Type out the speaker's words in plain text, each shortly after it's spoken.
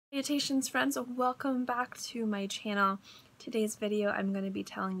Salutations friends, welcome back to my channel. Today's video I'm going to be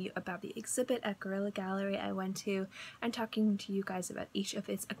telling you about the exhibit at Guerrilla Gallery I went to and talking to you guys about each of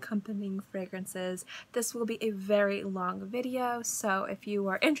its accompanying fragrances. This will be a very long video, so if you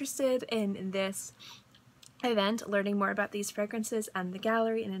are interested in this event, learning more about these fragrances and the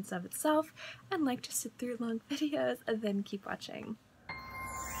gallery in and of itself, and like to sit through long videos, then keep watching.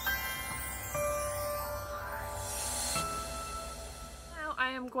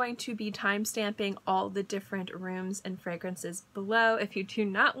 I am going to be timestamping all the different rooms and fragrances below. If you do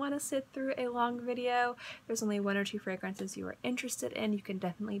not want to sit through a long video, there's only one or two fragrances you are interested in, you can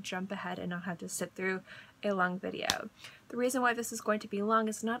definitely jump ahead and not have to sit through a long video. The reason why this is going to be long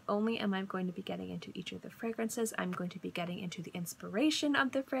is not only am I going to be getting into each of the fragrances, I'm going to be getting into the inspiration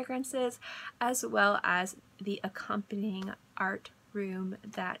of the fragrances, as well as the accompanying art room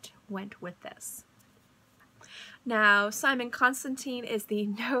that went with this. Now, Simon Constantine is the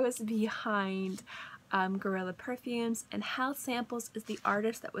nose behind Guerrilla Perfumes, and Hal Samples is the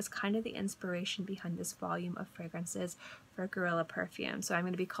artist that was kind of the inspiration behind this volume of fragrances for Guerrilla Perfume. So I'm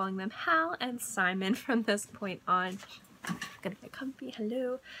going to be calling them Hal and Simon from this point on. Gonna get comfy,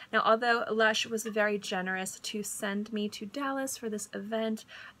 hello. Now, although Lush was very generous to send me to Dallas for this event,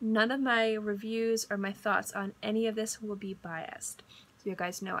 none of my reviews or my thoughts on any of this will be biased. So you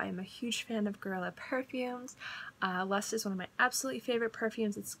guys know I am a huge fan of Guerrilla Perfumes. Lush is one of my absolutely favorite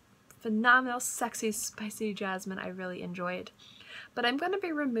perfumes. It's phenomenal, sexy, spicy jasmine. I really enjoy it. But I'm going to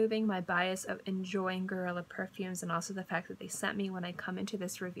be removing my bias of enjoying Guerrilla Perfumes and also the fact that they sent me when I come into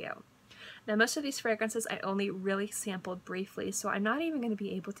this review. Now, most of these fragrances I only really sampled briefly, so I'm not even going to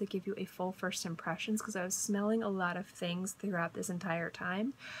be able to give you a full first impressions because I was smelling a lot of things throughout this entire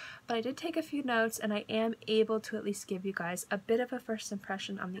time. But I did take a few notes, and I am able to at least give you guys a bit of a first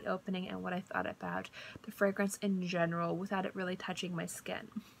impression on the opening and what I thought about the fragrance in general without it really touching my skin.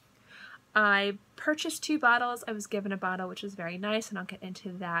 I purchased 2 bottles. I was given a bottle, which is very nice, and I'll get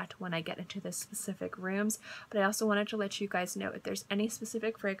into that when I get into the specific rooms. But I also wanted to let you guys know if there's any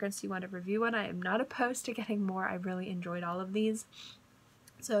specific fragrance you want to review on, I am not opposed to getting more. I really enjoyed all of these.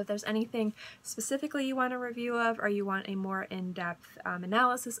 So if there's anything specifically you want a review of or you want a more in-depth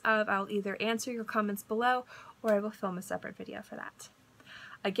analysis of, I'll either answer your comments below or I will film a separate video for that.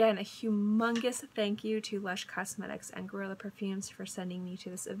 Again, a humongous thank you to Lush Cosmetics and Guerrilla Perfumes for sending me to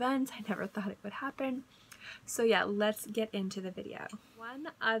this event. I never thought it would happen. So yeah, let's get into the video. One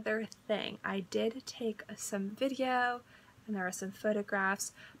other thing, I did take some video and there are some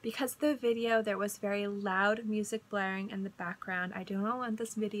photographs. Because the video, there was very loud music blaring in the background. I do not want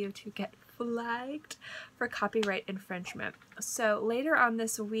this video to get flagged for copyright infringement. So later on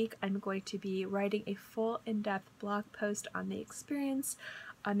this week, I'm going to be writing a full in-depth blog post on the experience.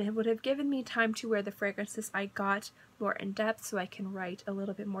 It would have given me time to wear the fragrances I got more in depth so I can write a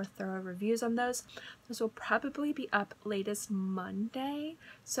little bit more thorough reviews on those. Those will probably be up latest Monday.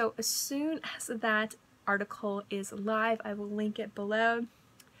 So as soon as that article is live, I will link it below.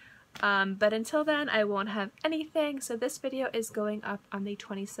 But until then, I won't have anything. So this video is going up on the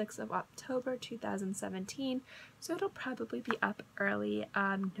 26th of October 2017. So it'll probably be up early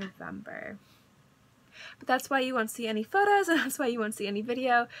November. But that's why you won't see any photos and that's why you won't see any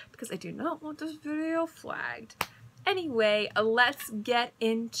video, because I do not want this video flagged. Anyway, let's get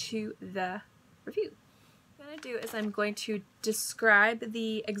into the review. What I'm going to do is I'm going to describe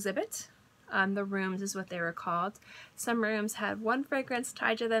the exhibit. The rooms is what they were called. Some rooms had 1 fragrance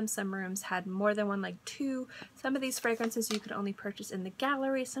tied to them, some rooms had more than 1, like 2. Some of these fragrances you could only purchase in the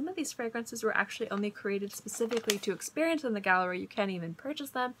gallery. Some of these fragrances were actually only created specifically to experience in the gallery. You can't even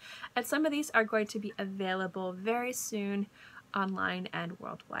purchase them. And some of these are going to be available very soon online and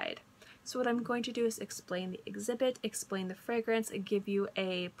worldwide. So what I'm going to do is explain the exhibit, explain the fragrance, and give you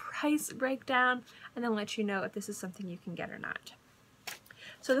a price breakdown, and then let you know if this is something you can get or not.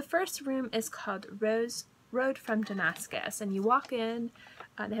 So the first room is called Road from Damascus, and you walk in,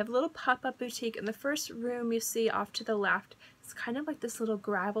 they have a little pop-up boutique. In the first room you see off to the left, it's kind of like this little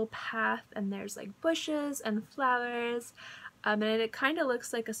gravel path, and there's like bushes and flowers, and it kind of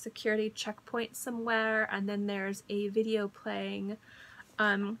looks like a security checkpoint somewhere, and then there's a video playing.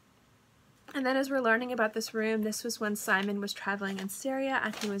 And then as we're learning about this room, this was when Simon was traveling in Syria,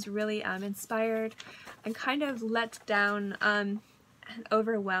 and he was really inspired and kind of let down and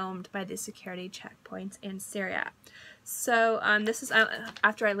overwhelmed by the security checkpoints in Syria. So this is,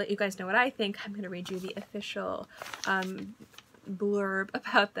 after I let you guys know what I think, I'm going to read you the official blurb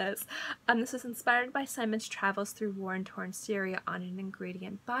about this. This is inspired by Simon's travels through war-torn Syria on an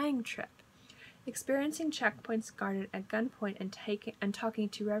ingredient buying trip. Experiencing checkpoints guarded at gunpoint and talking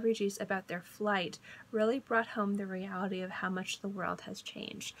to refugees about their flight really brought home the reality of how much the world has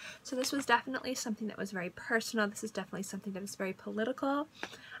changed. So this was definitely something that was very personal. This is definitely something that is very political,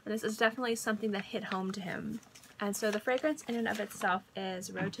 and this is definitely something that hit home to him. And so the fragrance in and of itself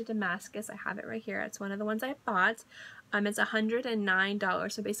is Road to Damascus. I have it right here. It's one of the ones I bought. It's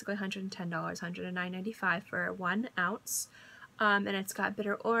 $109, so basically $110, $109.95 for 1 ounce. And it's got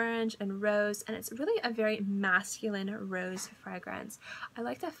bitter orange and rose, and it's really a very masculine rose fragrance. I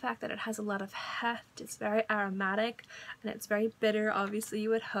like the fact that it has a lot of heft. It's very aromatic, and it's very bitter, obviously you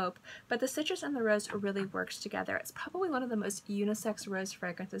would hope, but the citrus and the rose really works together. It's probably one of the most unisex rose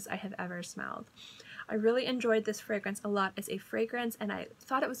fragrances I have ever smelled. I really enjoyed this fragrance a lot as a fragrance, and I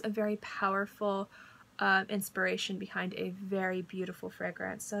thought it was a very powerful inspiration behind a very beautiful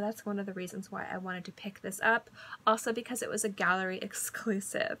fragrance. So that's one of the reasons why I wanted to pick this up. Also because it was a gallery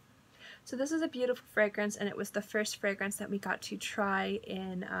exclusive. So this is a beautiful fragrance, and it was the first fragrance that we got to try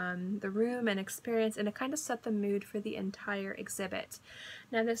in the room and experience, and it kind of set the mood for the entire exhibit.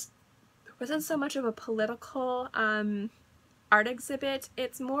 Now this wasn't so much of a political art exhibit.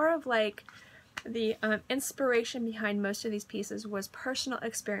 It's more of like the inspiration behind most of these pieces was personal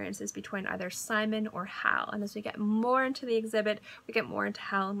experiences between either Simon or Hal, and as we get more into the exhibit, we get more into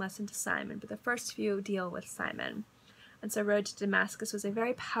Hal and less into Simon, but the first few deal with Simon. And so Road to Damascus was a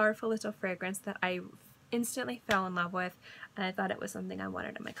very powerful little fragrance that I instantly fell in love with, and I thought it was something I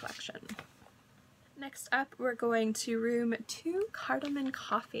wanted in my collection. Next up, we're going to room 2, Cardamon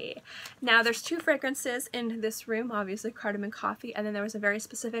Coffee. Now, there's 2 fragrances in this room, obviously Cardamon Coffee, and then there was a very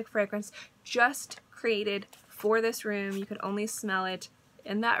specific fragrance just created for this room. You could only smell it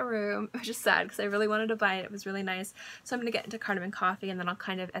in that room, which is sad because I really wanted to buy it. It was really nice. So I'm going to get into Cardamon Coffee, and then I'll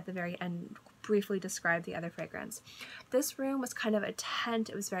kind of, at the very end, briefly describe the other fragrance. This room was kind of a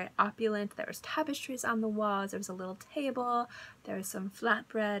tent. It was very opulent. There was tapestries on the walls. There was a little table. There was some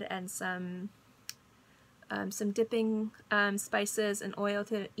flatbread and some dipping spices and oil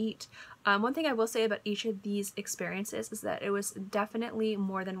to eat. One thing I will say about each of these experiences is that it was definitely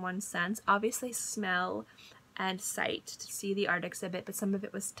more than one sense. Obviously smell and sight to see the art exhibit, but some of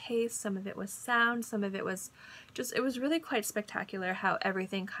it was taste, some of it was sound, some of it was just, it was really quite spectacular how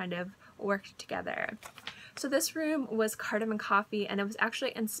everything kind of worked together. So this room was Cardamon Coffee, and it was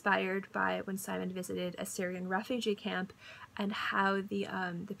actually inspired by when Simon visited a Syrian refugee camp and how the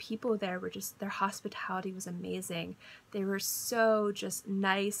people there were just, their hospitality was amazing. They were so just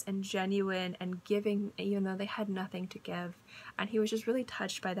nice and genuine and giving, even though they had nothing to give. And he was just really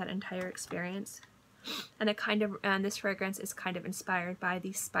touched by that entire experience. And it kind of, this fragrance is kind of inspired by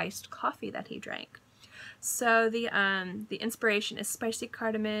the spiced coffee that he drank. So the inspiration is spicy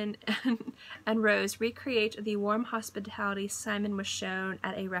cardamom and rose recreate the warm hospitality Simon was shown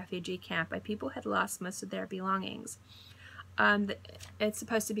at a refugee camp by people who had lost most of their belongings. It's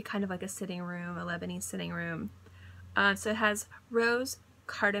supposed to be kind of like a sitting room, a Lebanese sitting room. So it has rose,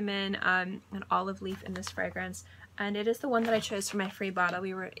 cardamom, and olive leaf in this fragrance. And it is the one that I chose for my free bottle.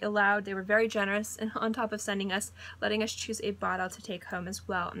 We were allowed, they were very generous, and on top of letting us choose a bottle to take home as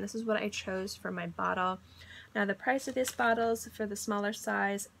well. And this is what I chose for my bottle. Now the price of these bottles for the smaller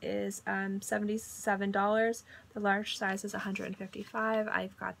size is $77. The large size is $155.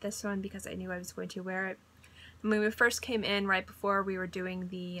 I've got this one because I knew I was going to wear it. When we first came in, right before we were doing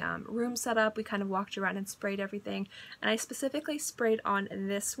the room setup, we kind of walked around and sprayed everything. And I specifically sprayed on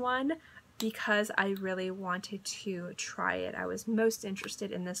this one because I really wanted to try it. I was most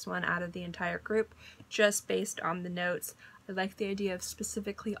interested in this one out of the entire group, just based on the notes. I like the idea of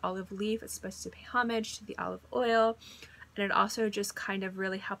specifically olive leaf. It's supposed to pay homage to the olive oil, and it also just kind of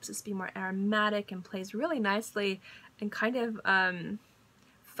really helps us be more aromatic and plays really nicely and kind of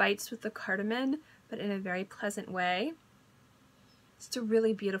fights with the cardamom, but in a very pleasant way. It's a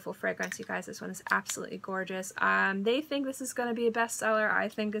really beautiful fragrance, you guys. This one is absolutely gorgeous. They think this is going to be a bestseller. I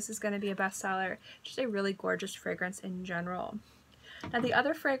think this is going to be a bestseller. Just a really gorgeous fragrance in general. Now the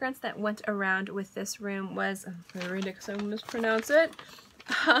other fragrance that went around with this room was, I'm going to read it because I will mispronounce it,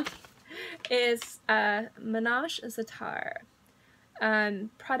 is Menage Zatar.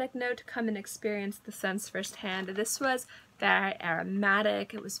 Product note, come and experience the scents firsthand. This was very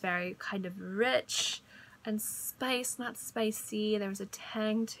aromatic. It was very kind of rich and spice, not spicy. There was a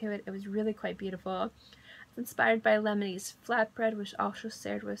tang to it. It was really quite beautiful. It's inspired by Lebanese flatbread, which also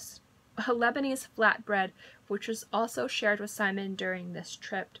shared with Lebanese flatbread, which was also shared with Simon during this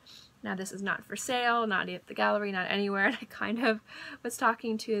trip. Now this is not for sale, not at the gallery, not anywhere. And I kind of was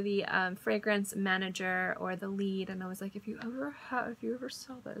talking to the fragrance manager or the lead, and I was like, if you ever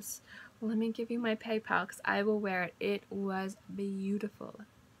sell this, let me give you my PayPal because I will wear it. It was beautiful.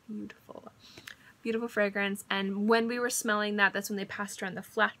 beautiful. Beautiful fragrance. And when we were smelling that, that's when they passed around the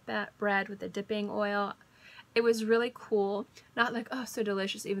flatbread with the dipping oil. It was really cool. Not like, oh, so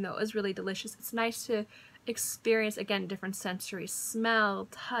delicious, even though it was really delicious. It's nice to experience, again, different sensory smell,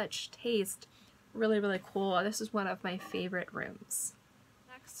 touch, taste. Really, really cool. This is one of my favorite rooms.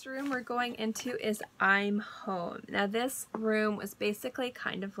 Next room we're going into is I'm Home. Now this room was basically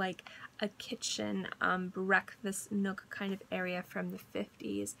kind of like a kitchen breakfast nook kind of area from the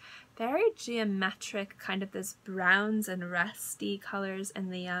 50s. Very geometric, kind of this browns and rusty colors in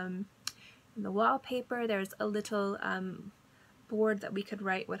the wallpaper. There's a little board that we could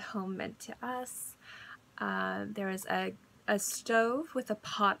write what home meant to us. There is a stove with a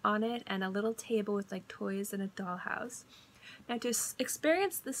pot on it and a little table with like toys and a dollhouse. Now to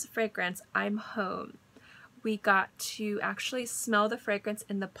experience this fragrance, I'm Home, we got to actually smell the fragrance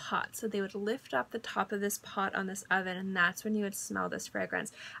in the pot. So they would lift up the top of this pot on this oven, and that's when you would smell this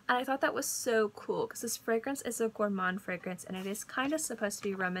fragrance. And I thought that was so cool because this fragrance is a gourmand fragrance and it is kind of supposed to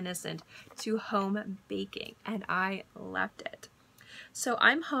be reminiscent to home baking, and I loved it. So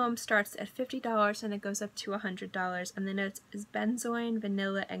I'm Home starts at $50 and it goes up to $100, and the notes is benzoin,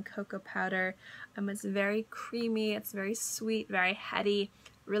 vanilla, and cocoa powder. It's very creamy, it's very sweet, very heady,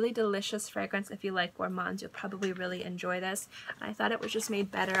 really delicious fragrance. If you like gourmands, you'll probably really enjoy this. And I thought it was just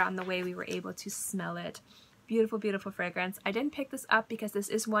made better on the way we were able to smell it. Beautiful, beautiful fragrance. I didn't pick this up because this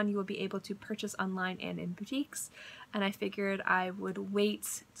is one you will be able to purchase online and in boutiques, and I figured I would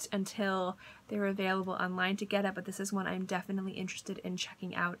wait until they were available online to get it, but this is one I'm definitely interested in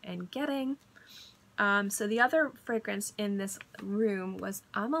checking out and getting. So the other fragrance in this room was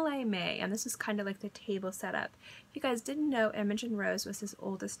Amelie Mae, and this is kind of like the table setup. If you guys didn't know, Imogen Rose was his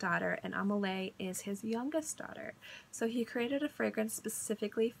oldest daughter and Amelie is his youngest daughter. So he created a fragrance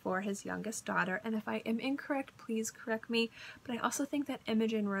specifically for his youngest daughter, and if I am incorrect, please correct me, but I also think that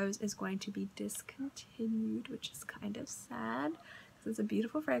Imogen Rose is going to be discontinued, which is kind of sad because it's a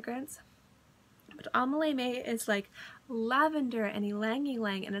beautiful fragrance. But Amelie Mae is like lavender and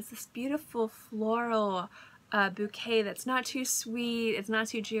ylang-ylang, and it's this beautiful floral bouquet that's not too sweet, it's not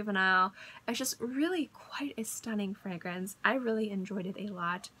too juvenile. It's just really quite a stunning fragrance. I really enjoyed it a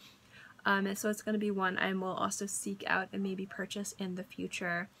lot. And so it's going to be one I will also seek out and maybe purchase in the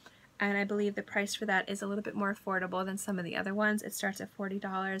future. And I believe the price for that is a little bit more affordable than some of the other ones. It starts at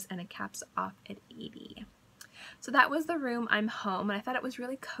 $40 and it caps off at $80. So that was the room I'm Home, and I thought it was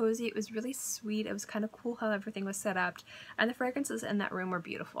really cozy, it was really sweet, it was kind of cool how everything was set up, and the fragrances in that room were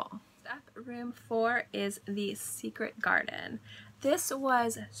beautiful. Room 4 is the Secret Garden. This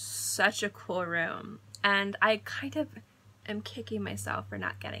was such a cool room, and I kind of am kicking myself for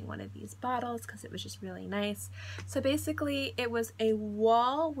not getting one of these bottles because it was just really nice. So basically it was a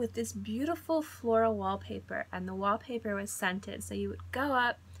wall with this beautiful floral wallpaper, and the wallpaper was scented, so you would go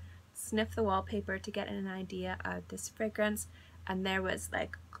up, sniff the wallpaper to get an idea of this fragrance, and there was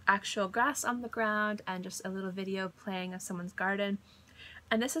like actual grass on the ground and just a little video playing of someone's garden.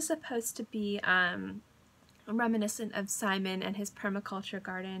 And this is supposed to be reminiscent of Simon and his permaculture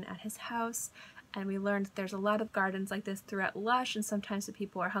garden at his house, and we learned that there's a lot of gardens like this throughout Lush, and sometimes the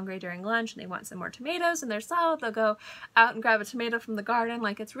people are hungry during lunch and they want some more tomatoes in their salad, they'll go out and grab a tomato from the garden.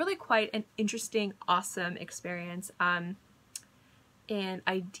 Like, it's really quite an interesting, awesome experience and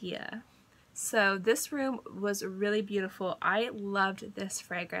idea. So this room was really beautiful. I loved this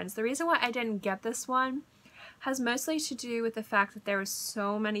fragrance. The reason why I didn't get this one has mostly to do with the fact that there were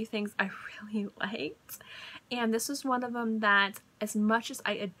so many things I really liked, and this was one of them that, as much as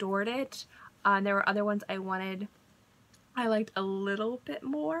I adored it, there were other ones I liked a little bit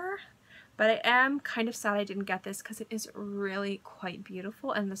more. But I am kind of sad I didn't get this because it is really quite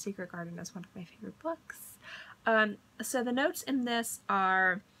beautiful, and The Secret Garden is one of my favorite books. So the notes in this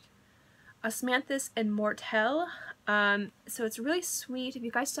are osmanthus and mortel. So it's really sweet. If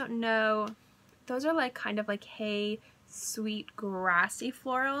you guys don't know, those are like kind of like hay, sweet, grassy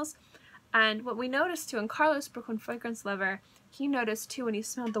florals. And what we noticed too, and Carlos, Brooklyn Fragrance Lover, he noticed too when he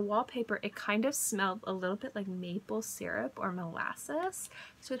smelled the wallpaper, it kind of smelled a little bit like maple syrup or molasses.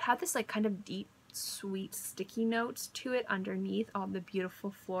 So it had this like kind of deep, sweet, sticky notes to it underneath all the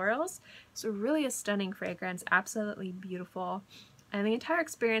beautiful florals. So really a stunning fragrance, absolutely beautiful. And the entire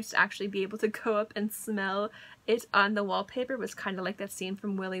experience to actually be able to go up and smell it on the wallpaper was kind of like that scene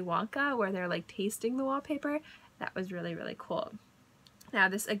from Willy Wonka where they're like tasting the wallpaper. That was really, really cool. Now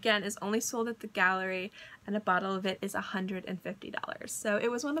this again is only sold at the gallery, and a bottle of it is $150. So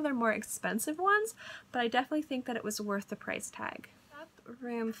it was one of their more expensive ones, but I definitely think that it was worth the price tag.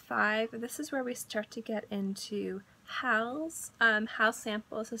 Room 5, this is where we start to get into Hal's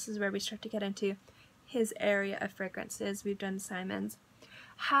samples. This is where we start to get into his area of fragrances. We've done Simon's.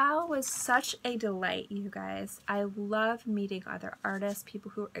 Hal was such a delight, you guys. I love meeting other artists,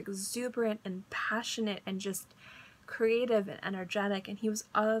 people who are exuberant and passionate and just creative and energetic, and he was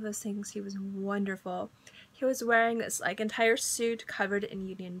all of those things. He was wonderful. He was wearing this like entire suit covered in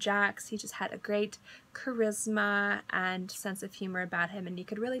Union Jacks. He just had a great charisma and sense of humor about him, and you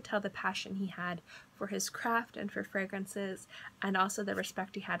could really tell the passion he had for his craft and for fragrances, and also the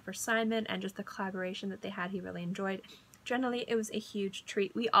respect he had for Simon and just the collaboration that they had. He really enjoyed. Generally, it was a huge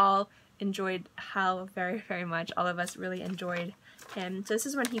treat. We all enjoyed Hal very, very much. All of us really enjoyed him. So this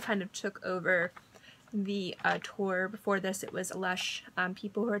is when he kind of took over the tour. Before this, it was Lush,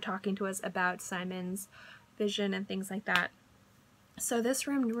 people who were talking to us about Simon's vision and things like that. So this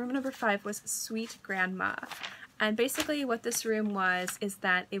room number 5, was Sweet Grandma. And basically what this room was is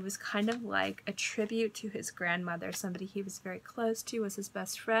that it was kind of like a tribute to his grandmother, somebody he was very close to, was his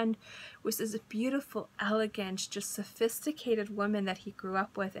best friend, was this beautiful, elegant, just sophisticated woman that he grew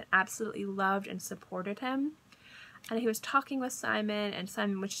up with and absolutely loved and supported him. And he was talking with Simon, and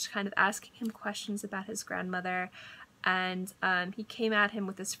Simon was just kind of asking him questions about his grandmother, and he came at him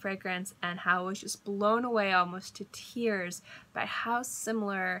with this fragrance, and Hal was just blown away almost to tears by how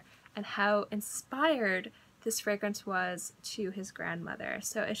similar and how inspired this fragrance was to his grandmother.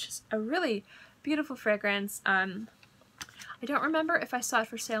 So it's just a really beautiful fragrance. I don't remember if I saw it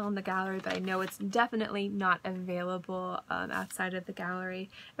for sale in the gallery, but I know it's definitely not available outside of the gallery.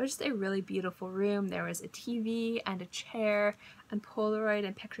 It was just a really beautiful room. There was a TV and a chair and Polaroid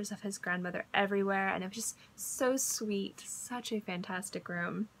and pictures of his grandmother everywhere, and it was just so sweet. Such a fantastic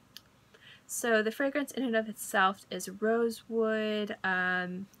room. So the fragrance in and of itself is rosewood,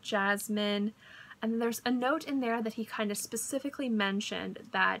 jasmine, and there's a note in there that he kind of specifically mentioned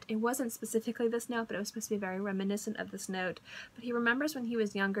that it wasn't specifically this note, but it was supposed to be very reminiscent of this note. But he remembers when he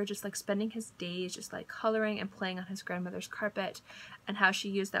was younger just like spending his days just like coloring and playing on his grandmother's carpet, and how she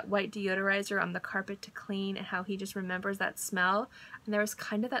used that white deodorizer on the carpet to clean, and how he just remembers that smell. And there was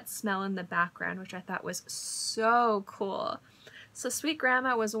kind of that smell in the background, which I thought was so cool. So Sweet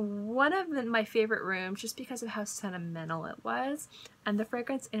Grandma was one of my favorite rooms just because of how sentimental it was, and the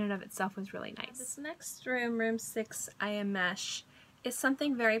fragrance in and of itself was really nice. This next room, room 6, Iamesh, is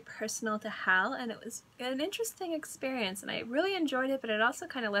something very personal to Hal, and it was an interesting experience, and I really enjoyed it, but it also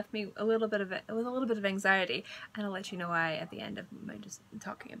kind of left me a little bit of anxiety, and I'll let you know why at the end of my just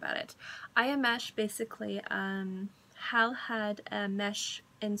talking about it. Iamesh, basically, Hal had a mesh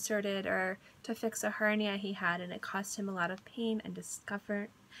inserted or to fix a hernia he had, and it caused him a lot of pain and discomfort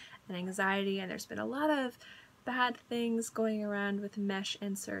and anxiety, and there's been a lot of bad things going around with mesh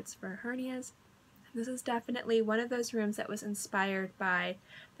inserts for hernias. This is definitely one of those rooms that was inspired by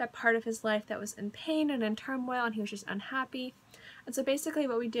that part of his life that was in pain and in turmoil, and he was just unhappy. And so basically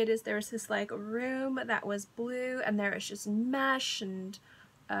what we did is there was this like room that was blue, and there was just mesh and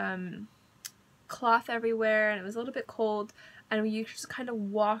cloth everywhere, and it was a little bit cold, and you just kind of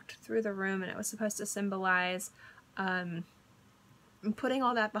walked through the room, and it was supposed to symbolize putting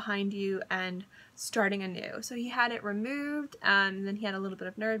all that behind you and starting anew. So he had it removed, and then he had a little bit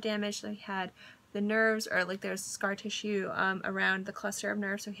of nerve damage, so he had the nerves, or like there's scar tissue around the cluster of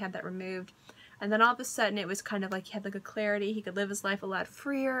nerves, so he had that removed. And then all of a sudden it was kind of like he had like a clarity, he could live his life a lot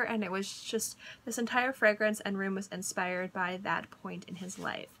freer, and it was just, this entire fragrance and room was inspired by that point in his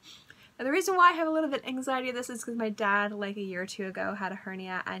life. And the reason why I have a little bit of anxiety of this is because my dad, like a year or two ago, had a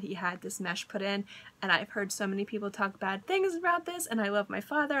hernia, and he had this mesh put in, and I've heard so many people talk bad things about this, and I love my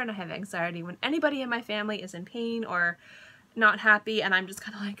father, and I have anxiety when anybody in my family is in pain or not happy, and I'm just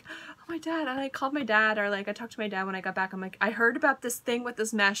kind of like, oh my dad, and I called my dad, or like I talked to my dad when I got back, I'm like, I heard about this thing with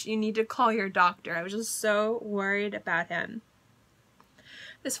this mesh, you need to call your doctor. I was just so worried about him.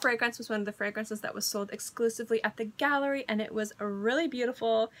 This fragrance was one of the fragrances that was sold exclusively at the gallery, and it was really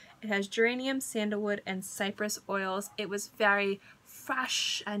beautiful. It has geranium, sandalwood, and cypress oils. It was very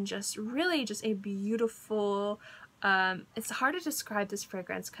fresh and just really just a beautiful, it's hard to describe this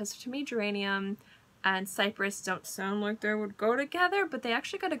fragrance because to me geranium and cypress don't sound like they would go together, but they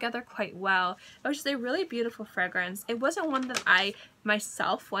actually go together quite well. It was just a really beautiful fragrance. It wasn't one that I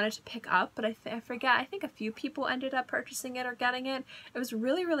myself wanted to pick up, but I forget, I think a few people ended up purchasing it or getting it. It was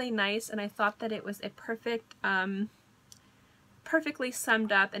really, really nice, and I thought that it was a perfect, perfectly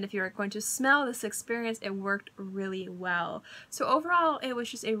summed up, and if you were going to smell this experience, it worked really well. So overall, it was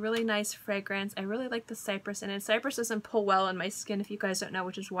just a really nice fragrance. I really like the cypress in it. Cypress doesn't pull well on my skin, if you guys don't know,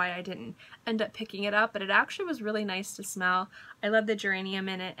 which is why I didn't end up picking it up, but it actually was really nice to smell. I love the geranium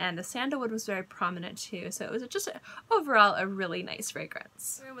in it, and the sandalwood was very prominent too, so it was just overall a really nice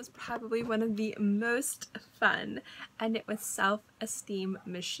fragrance. It was probably one of the most fun, and it was Self-Esteem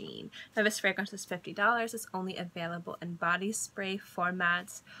Machine. Now this fragrance is $50. It's only available in body spray spray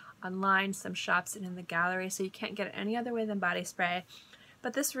formats online, some shops, and in the gallery, so you can't get it any other way than body spray.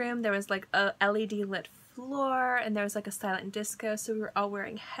 But this room, there was like a LED lit floor, and there was like a silent disco, so we were all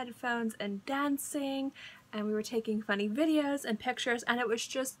wearing headphones and dancing, and we were taking funny videos and pictures, and it was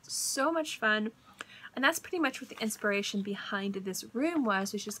just so much fun. And that's pretty much what the inspiration behind this room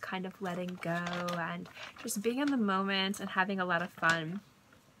was just kind of letting go and just being in the moment and having a lot of fun.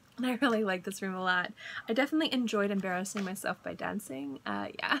 And I really like this room a lot. I definitely enjoyed embarrassing myself by dancing.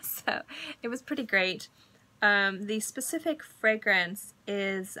 Yeah, so it was pretty great. The specific fragrance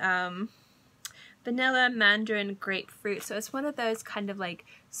is vanilla, mandarin, grapefruit. So it's one of those kind of like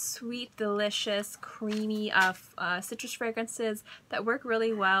sweet, delicious, creamy citrus fragrances that work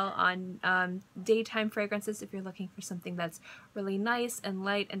really well on daytime fragrances if you're looking for something that's really nice and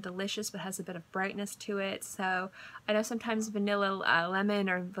light and delicious but has a bit of brightness to it. So I know sometimes vanilla lemon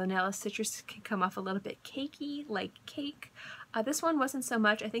or vanilla citrus can come off a little bit cakey, like cake. This one wasn't so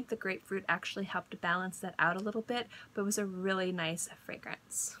much. I think the grapefruit actually helped balance that out a little bit, but it was a really nice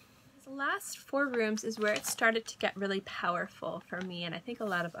fragrance. The last 4 rooms is where it started to get really powerful for me, and I think a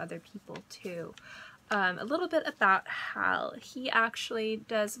lot of other people too. A little bit about Hal. He actually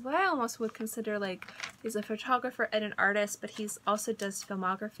does what I almost would consider like, he's a photographer and an artist, but he's also does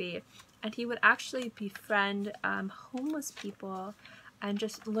filmography, and he would actually befriend homeless people and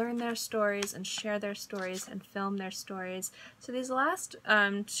just learn their stories and share their stories and film their stories. So these last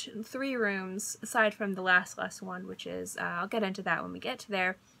 3 rooms, aside from the last one, which is, I'll get into that when we get to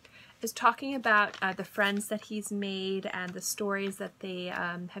there, is talking about the friends that he's made and the stories that they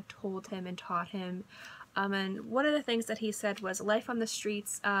have told him and taught him. And one of the things that he said was life on the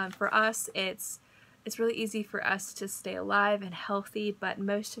streets, for us, it's really easy for us to stay alive and healthy, but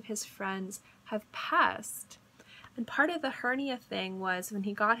most of his friends have passed. And part of the hernia thing was when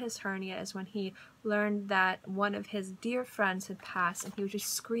he got his hernia is when he learned that one of his dear friends had passed, and he was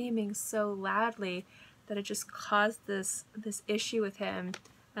just screaming so loudly that it just caused this issue with him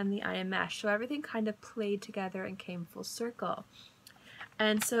and the Iamesh. So everything kind of played together and came full circle.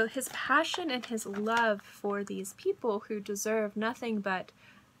 And so his passion and his love for these people who deserve nothing but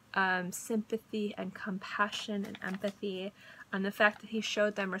sympathy and compassion and empathy, and the fact that he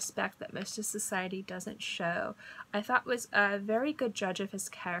showed them respect that most of society doesn't show, I thought was a very good judge of his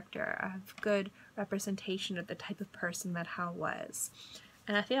character, a good representation of the type of person that Hal was.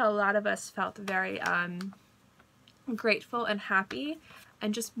 And I think a lot of us felt very grateful and happy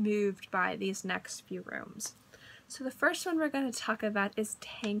and just moved by these next few rooms. So the first one we're going to talk about is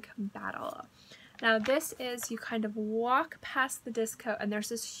Tank Battle. Now this is, you kind of walk past the disco and there's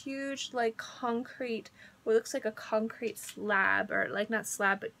this huge like concrete, what looks like a concrete slab, or like not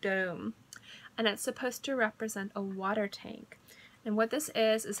slab but dome, and it's supposed to represent a water tank. And what this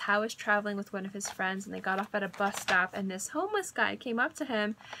is Hal was traveling with one of his friends, and they got off at a bus stop, and this homeless guy came up to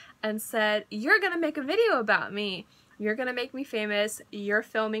him and said, "You're gonna make a video about me. You're gonna make me famous. You're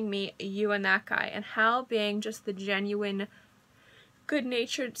filming me, you and that guy." And Hal, being just the genuine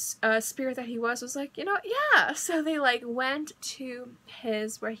good-natured spirit that he was like, you know, yeah. So they like went to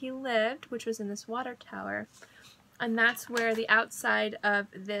where he lived, which was in this water tower, and that's where the outside of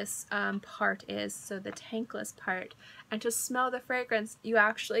this part is, so the tankless part. And to smell the fragrance, you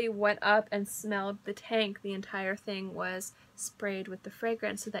actually went up and smelled the tank. The entire thing was sprayed with the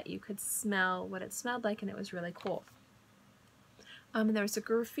fragrance so that you could smell what it smelled like, and it was really cool. And there was a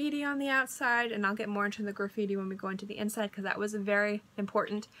graffiti on the outside, and I'll get more into the graffiti when we go into the inside because that was very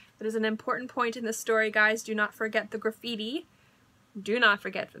important. It is an important point in the story, guys. Do not forget the graffiti. Do not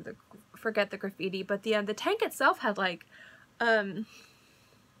forget the graffiti. But the tank itself had like, what's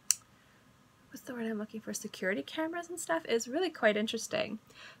the word I'm looking for? Security cameras and stuff. Is really quite interesting.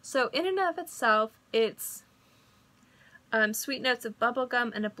 So in and of itself, it's sweet notes of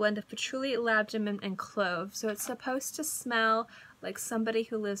bubblegum and a blend of patchouli, ladamum, and clove. So it's supposed to smell like somebody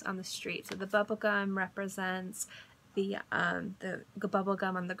who lives on the street. So the bubblegum represents the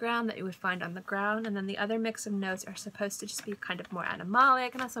bubblegum on the ground that you would find on the ground, and then the other mix of notes are supposed to just be kind of more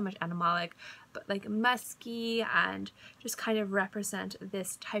animalic, not so much animalic, but like musky, and just kind of represent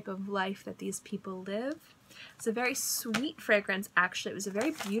this type of life that these people live. It's a very sweet fragrance, actually. It was a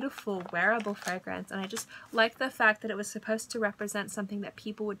very beautiful, wearable fragrance, and I just like the fact that it was supposed to represent something that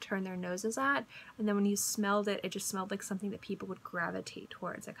people would turn their noses at, and then when you smelled it, it just smelled like something that people would gravitate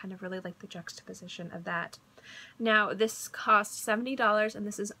towards. I kind of really like the juxtaposition of that. Now, this cost $70, and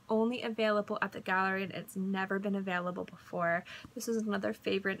this is only available at the gallery, and it's never been available before. This is another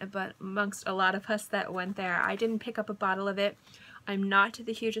favorite amongst a lot of us that went there. I didn't pick up a bottle of it. I'm not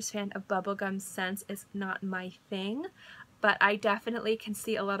the hugest fan of bubblegum scents. It's not my thing. but I definitely can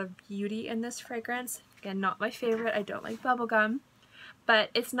see a lot of beauty in this fragrance. Again, not my favorite. I don't like bubblegum, but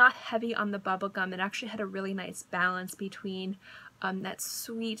it's not heavy on the bubblegum. It actually had a really nice balance between that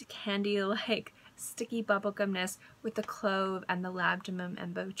sweet candy-like sticky bubblegumness with the clove and the labdanum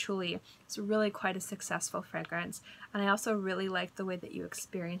and patchouli. It's really quite a successful fragrance, and I also really like the way that you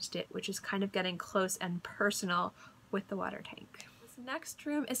experienced it, which is kind of getting close and personal with the water tank. This next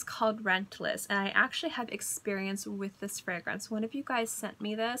room is called Rentless, and I actually have experience with this fragrance. One of you guys sent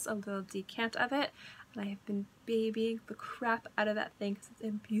me this, a little decant of it, and I have been babying the crap out of that thing because it's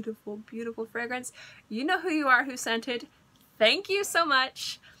a beautiful, beautiful fragrance. You know who you are who sent it. Thank you so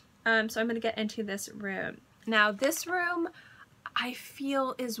much. So I'm going to get into this room. Now this room, I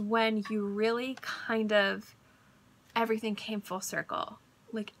feel, is when you really kind of, everything came full circle.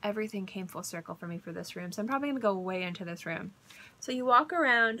 Like everything came full circle for me for this room. So I'm probably going to go way into this room. So you walk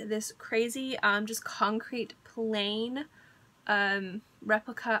around this crazy, just concrete plain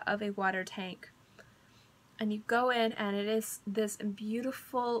replica of a water tank. And you go in and it is this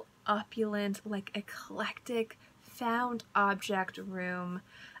beautiful, opulent, like eclectic, found object room.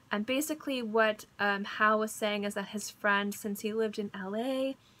 And basically what Hal was saying is that his friend, since he lived in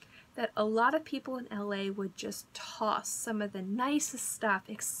LA, that a lot of people in LA would just toss some of the nicest stuff,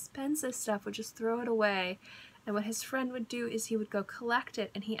 expensive stuff, would just throw it away. And what his friend would do is he would go collect it,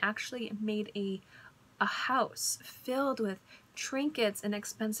 and he actually made a house filled with trinkets and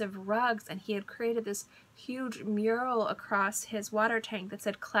expensive rugs, and he had created this huge mural across his water tank that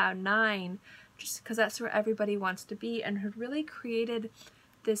said Cloud 9, just because that's where everybody wants to be, and had really created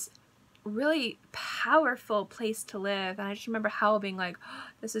this really powerful place to live. And I just remember Hal being like, oh,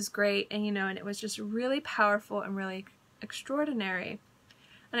 this is great, and you know, and it was just really powerful and really extraordinary.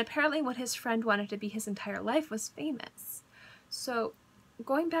 And apparently what his friend wanted to be his entire life was famous. So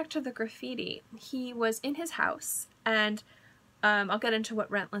going back to the graffiti, he was in his house, and I'll get into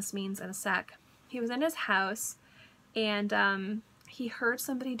what Rentless means in a sec. He was in his house, and he heard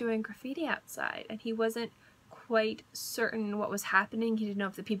somebody doing graffiti outside, and he wasn't quite certain what was happening. He didn't know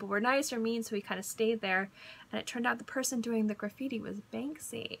if the people were nice or mean, so he kind of stayed there, and it turned out the person doing the graffiti was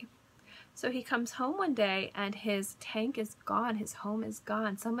Banksy. So he comes home one day and his tank is gone, his home is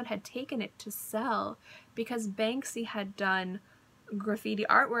gone. Someone had taken it to sell because Banksy had done graffiti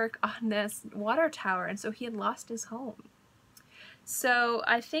artwork on this water tower, and so he had lost his home. So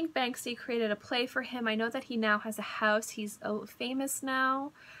I think Banksy created a play for him. I know that he now has a house, he's famous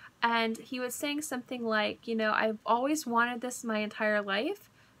now, and he was saying something like, you know, I've always wanted this my entire life,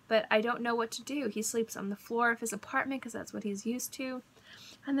 but I don't know what to do. He sleeps on the floor of his apartment because that's what he's used to.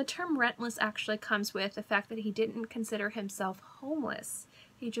 And the term rentless actually comes with the fact that he didn't consider himself homeless.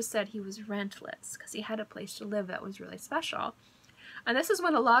 He just said he was rentless because he had a place to live that was really special. And this is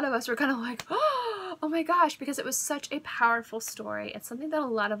when a lot of us were kind of like, oh my gosh, because it was such a powerful story. It's something that a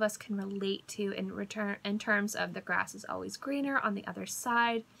lot of us can relate to in terms of the grass is always greener on the other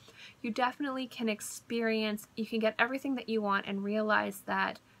side. You definitely can experience, you can get everything that you want and realize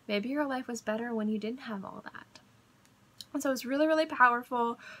that maybe your life was better when you didn't have all that. And so it's really, really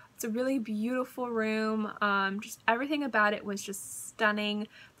powerful. It's a really beautiful room. Just everything about it was just stunning.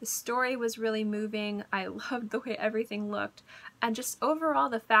 The story was really moving. I loved the way everything looked. And just overall,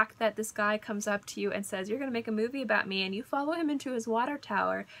 the fact that this guy comes up to you and says, you're going to make a movie about me, and you follow him into his water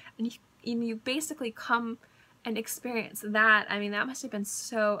tower, and you basically come and experience that. I mean, that must have been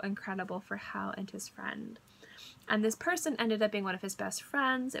so incredible for Hal and his friend. And this person ended up being one of his best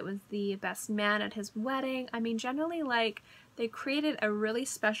friends. It was the best man at his wedding. I mean, generally, like, they created a really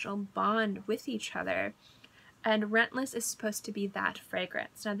special bond with each other. And Rentless is supposed to be that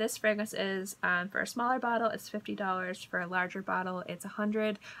fragrance. Now, this fragrance is, for a smaller bottle, it's $50. For a larger bottle, it's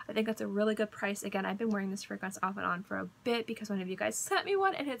 $100. I think that's a really good price. Again, I've been wearing this fragrance off and on for a bit because one of you guys sent me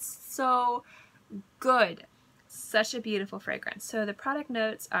one, and it's so good. Such a beautiful fragrance. So the product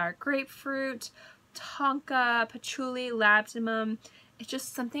notes are grapefruit, tonka, patchouli, labdanum. It's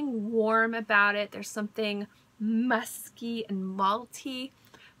just something warm about it. There's something musky and malty,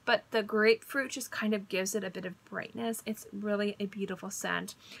 but the grapefruit just kind of gives it a bit of brightness. It's really a beautiful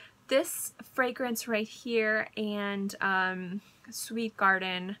scent. This fragrance right here and Sweet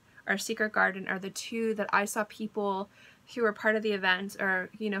Garden or Secret Garden are the two that I saw people who were part of the event, or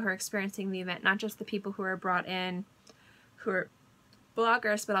you know, who are experiencing the event, not just the people who are brought in who are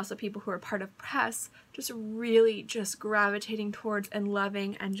bloggers, but also people who are part of press, just really just gravitating towards and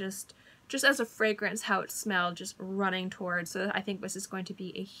loving, and just as a fragrance, how it smelled, just running towards. So I think this is going to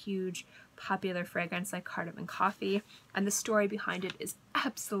be a huge popular fragrance like Cardamon Coffee, and the story behind it is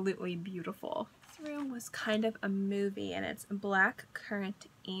absolutely beautiful. This room was kind of a movie, and it's black currant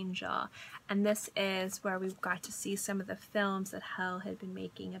Angel. And this is where we got to see some of the films that Hell had been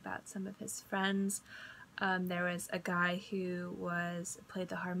making about some of his friends. There was a guy who played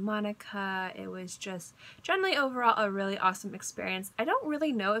the harmonica. It was just generally overall a really awesome experience. I don't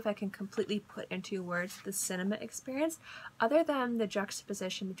really know if I can completely put into words the cinema experience other than the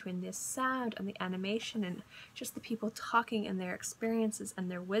juxtaposition between the sound and the animation and just the people talking and their experiences and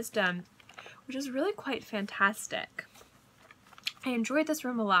their wisdom, which is really quite fantastic. I enjoyed this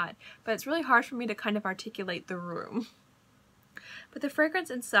room a lot, but it's really hard for me to kind of articulate the room. But the fragrance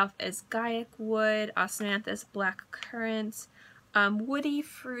itself is Gaiac wood, osmanthus, black currant, woody,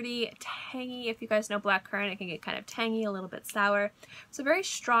 fruity, tangy. If you guys know black currant, it can get kind of tangy, a little bit sour. It's a very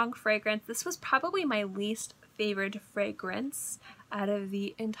strong fragrance. This was probably my least favorite fragrance out of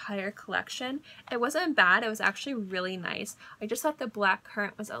the entire collection. It wasn't bad, it was actually really nice. I just thought the black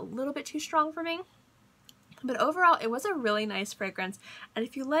currant was a little bit too strong for me. But overall, it was a really nice fragrance. And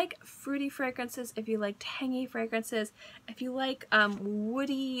if you like fruity fragrances, if you like tangy fragrances, if you like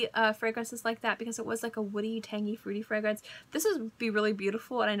woody fragrances like that, because it was like a woody, tangy, fruity fragrance, this would be really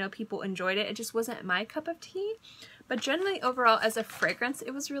beautiful, and I know people enjoyed it. It just wasn't my cup of tea. But generally, overall, as a fragrance,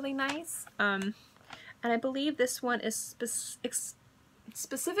 it was really nice. And I believe this one is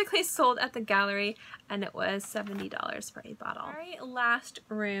specifically sold at the gallery, and it was $70 for a bottle. Our very last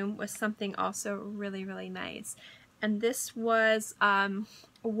room was something also really, really nice, and this was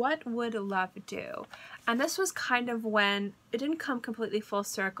What Would Love Do? And this was kind of when it didn't come completely full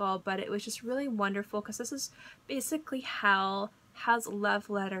circle, but it was just really wonderful because this is basically Hal's love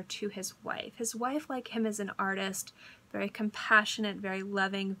letter to his wife. His wife, like him, is an artist, very compassionate, very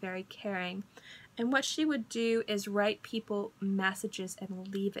loving, very caring. And what she would do is write people messages and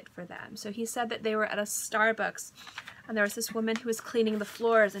leave it for them. So he said that they were at a Starbucks and there was this woman who was cleaning the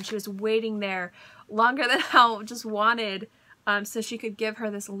floors, and she was waiting there longer than Hal just wanted, so she could give her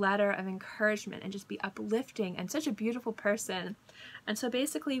this letter of encouragement and just be uplifting, and such a beautiful person. And so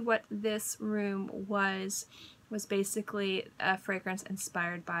basically what this room was basically a fragrance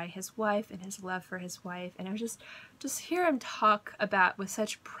inspired by his wife and his love for his wife. And it was just hear him talk about with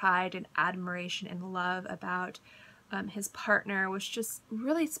such pride and admiration and love about his partner was just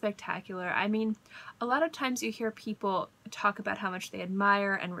really spectacular. I mean, a lot of times you hear people talk about how much they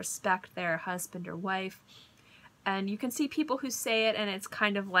admire and respect their husband or wife, and you can see people who say it and it's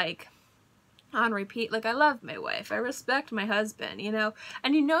kind of like on repeat, like, I love my wife, I respect my husband, you know,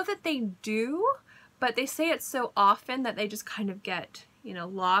 and you know that they do, but they say it so often that they just kind of get, you know,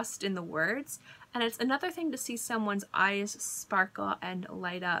 lost in the words. And it's another thing to see someone's eyes sparkle and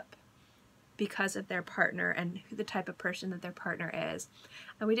light up because of their partner and the type of person that their partner is.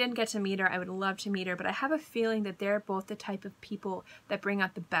 And we didn't get to meet her. I would love to meet her, but I have a feeling that they're both the type of people that bring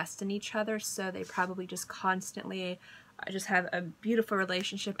out the best in each other, so they probably just constantly just have a beautiful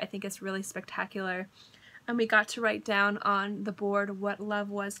relationship. I think it's really spectacular. And we got to write down on the board what love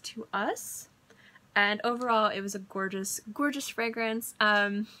was to us. And overall, it was a gorgeous, gorgeous fragrance.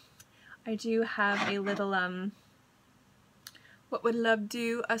 I do have a little, What Would Love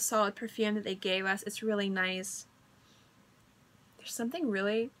Do? A solid perfume that they gave us. It's really nice. There's something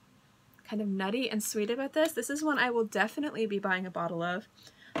really kind of nutty and sweet about this. This is one I will definitely be buying a bottle of.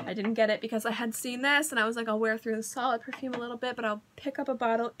 I didn't get it because I had seen this, and I was like, I'll wear through the solid perfume a little bit, but I'll pick up a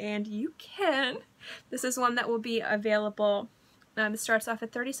bottle, and you can. This is one that will be available. It starts off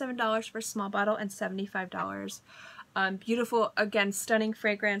at $37 for a small bottle and $75. Beautiful, again, stunning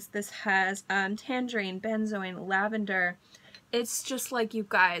fragrance. This has tangerine, benzoin, lavender. It's just like, you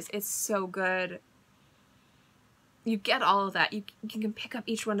guys, it's so good. You get all of that. You can pick up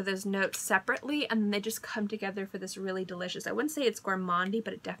each one of those notes separately, and then they just come together for this really delicious, I wouldn't say it's gourmandy,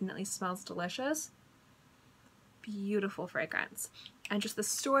 but it definitely smells delicious. Beautiful fragrance. And just the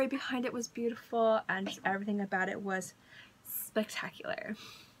story behind it was beautiful, and just everything about it was spectacular.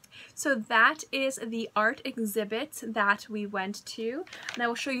 So that is the art exhibit that we went to, and I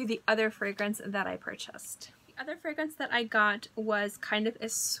will show you the other fragrance that I purchased. The other fragrance that I got was kind of a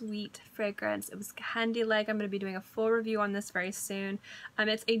sweet fragrance. It was Candy Leg. I'm going to be doing a full review on this very soon.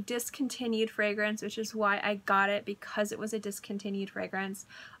 It's a discontinued fragrance, which is why I got it, because it was a discontinued fragrance.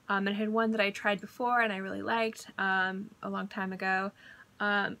 I had one that I tried before and I really liked a long time ago,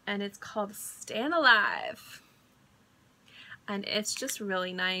 and it's called Stand Alive. And it's just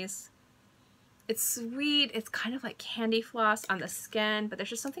really nice. It's sweet, it's kind of like candy floss on the skin, but there's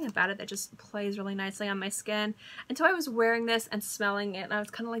just something about it that just plays really nicely on my skin. And so I was wearing this and smelling it, and I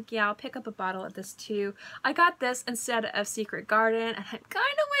was kind of like, yeah, I'll pick up a bottle of this too. I got this instead of Secret Garden, and I kind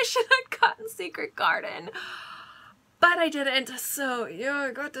of wish I had gotten Secret Garden. but I didn't, so yeah,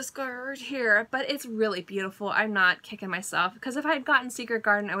 I got this guy right here. But it's really beautiful. I'm not kicking myself, because if I had gotten Secret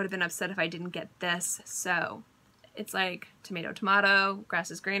Garden, I would have been upset if I didn't get this. So it's like tomato, tomato,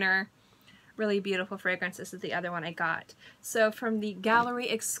 grass is greener. Really beautiful fragrance. This is the other one I got. So from the gallery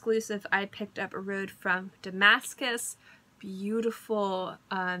exclusive, I picked up a Road from Damascus. Beautiful,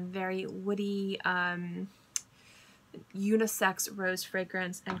 very woody, unisex rose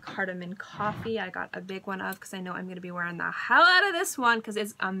fragrance and cardamom coffee. I got a big one of because I know I'm going to be wearing the hell out of this one because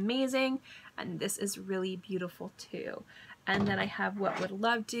it's amazing, and this is really beautiful too. And then I have What Would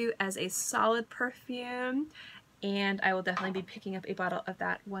Love Do as a solid perfume, and I will definitely be picking up a bottle of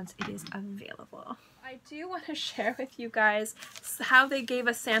that once it is available. I do want to share with you guys how they gave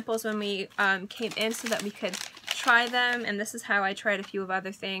us samples when we came in so that we could try them, and this is how I tried a few of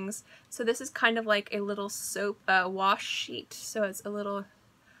other things. So this is kind of like a little soap wash sheet. So it's a little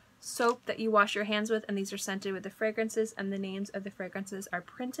soap that you wash your hands with, and these are scented with the fragrances, and the names of the fragrances are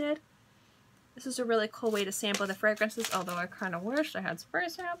printed. This is a really cool way to sample the fragrances, although I kind of wish I had spray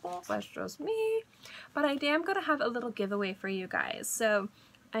samples. That's just me. But I am going to have a little giveaway for you guys. So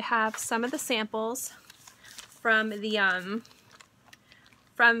I have some of the samples from the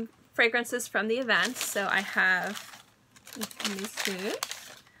from fragrances from the event. So I have, let me see,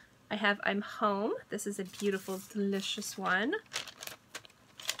 I have I'm Home. This is a beautiful, delicious one.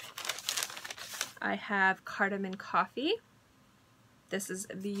 I have Cardamon Coffee. This is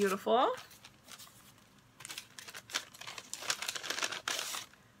beautiful.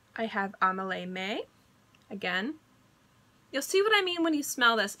 I have Amelie Mae. Again, you'll see what I mean when you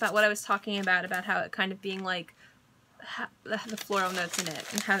smell this, about what I was talking about how it kind of being like the floral notes in it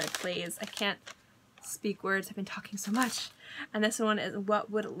and how it plays. I can't speak words, I've been talking so much. And this one is What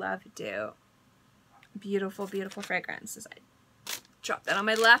Would Love Do. Beautiful, beautiful fragrance. As I drop that on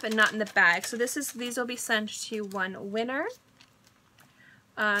my lap and not in the bag. So these will be sent to one winner.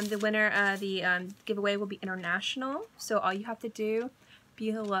 The winner, the giveaway will be international. So all you have to do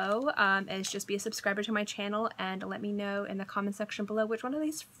below is just be a subscriber to my channel and let me know in the comment section below which one of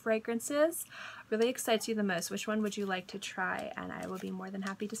these fragrances really excites you the most. Which one would you like to try? And I will be more than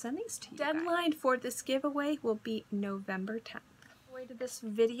happy to send these to you. Deadline for this giveaway will be November 10th. To this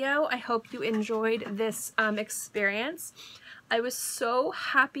video. I hope you enjoyed this experience. I was so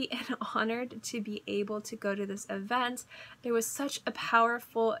happy and honored to be able to go to this event. It was such a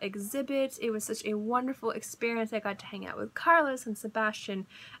powerful exhibit. It was such a wonderful experience. I got to hang out with Carlos and Sebastian,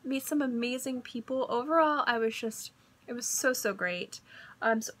 meet some amazing people. Overall, it was so great.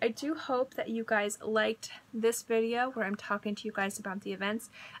 So I do hope that you guys liked this video where I'm talking to you guys about the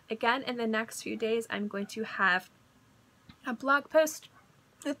events. Again, in the next few days, I'm going to have a blog post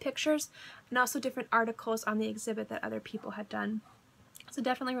with pictures and also different articles on the exhibit that other people had done. So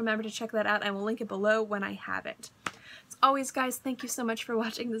definitely remember to check that out. I will link it below when I have it. As always, guys, thank you so much for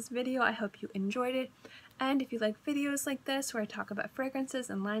watching this video. I hope you enjoyed it. And if you like videos like this where I talk about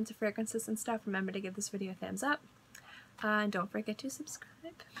fragrances and lines of fragrances and stuff, remember to give this video a thumbs up. And don't forget to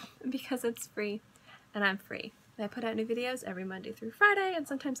subscribe because it's free and I'm free. And I put out new videos every Monday through Friday and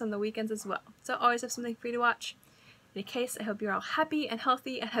sometimes on the weekends as well. So always have something free to watch. In any case, I hope you're all happy and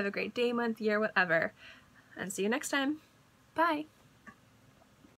healthy and have a great day, month, year, whatever. And see you next time. Bye!